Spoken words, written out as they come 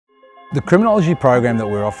The criminology program that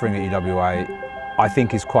we're offering at UWA I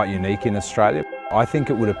think is quite unique in Australia. I think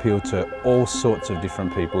it would appeal to all sorts of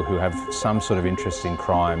different people who have some sort of interest in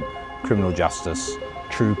crime, criminal justice,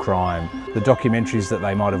 true crime, the documentaries that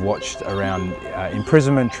they might have watched around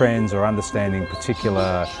imprisonment trends or understanding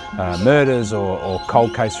particular murders or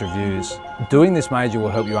cold case reviews. Doing this major will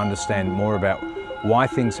help you understand more about why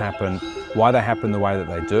things happen, why they happen the way that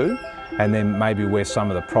they do, and then maybe where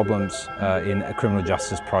some of the problems in a criminal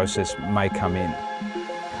justice process may come in.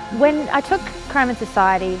 When I took Crime and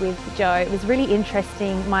Society with Joe, it was really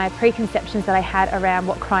interesting my preconceptions that I had around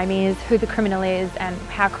what crime is, who the criminal is and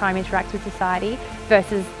how crime interacts with society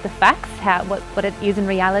versus the facts, what it is in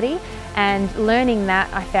reality, and learning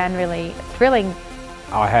that I found really thrilling.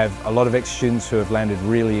 I have a lot of ex-students who have landed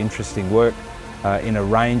really interesting work in a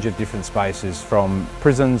range of different spaces, from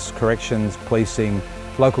prisons, corrections, policing.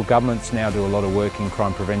 Local governments now do a lot of work in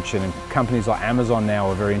crime prevention, and companies like Amazon now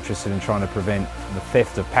are very interested in trying to prevent the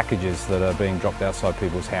theft of packages that are being dropped outside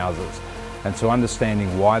people's houses. And so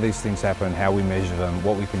understanding why these things happen, how we measure them,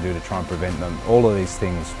 what we can do to try and prevent them, all of these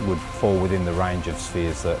things would fall within the range of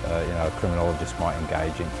spheres that a criminologist might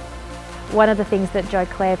engage in. One of the things that Joe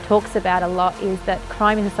Clare talks about a lot is that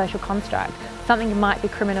crime is a social construct. Something might be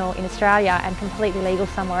criminal in Australia and completely legal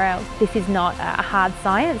somewhere else. This is not a hard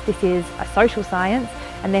science, this is a social science,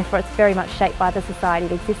 and therefore it's very much shaped by the society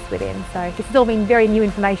it exists within. So this has all been very new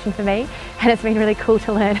information for me, and it's been really cool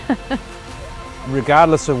to learn.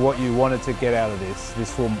 Regardless of what you wanted to get out of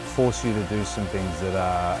this will force you to do some things that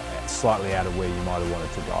are slightly out of where you might have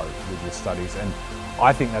wanted to go with your studies, and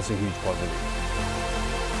I think that's a huge positive.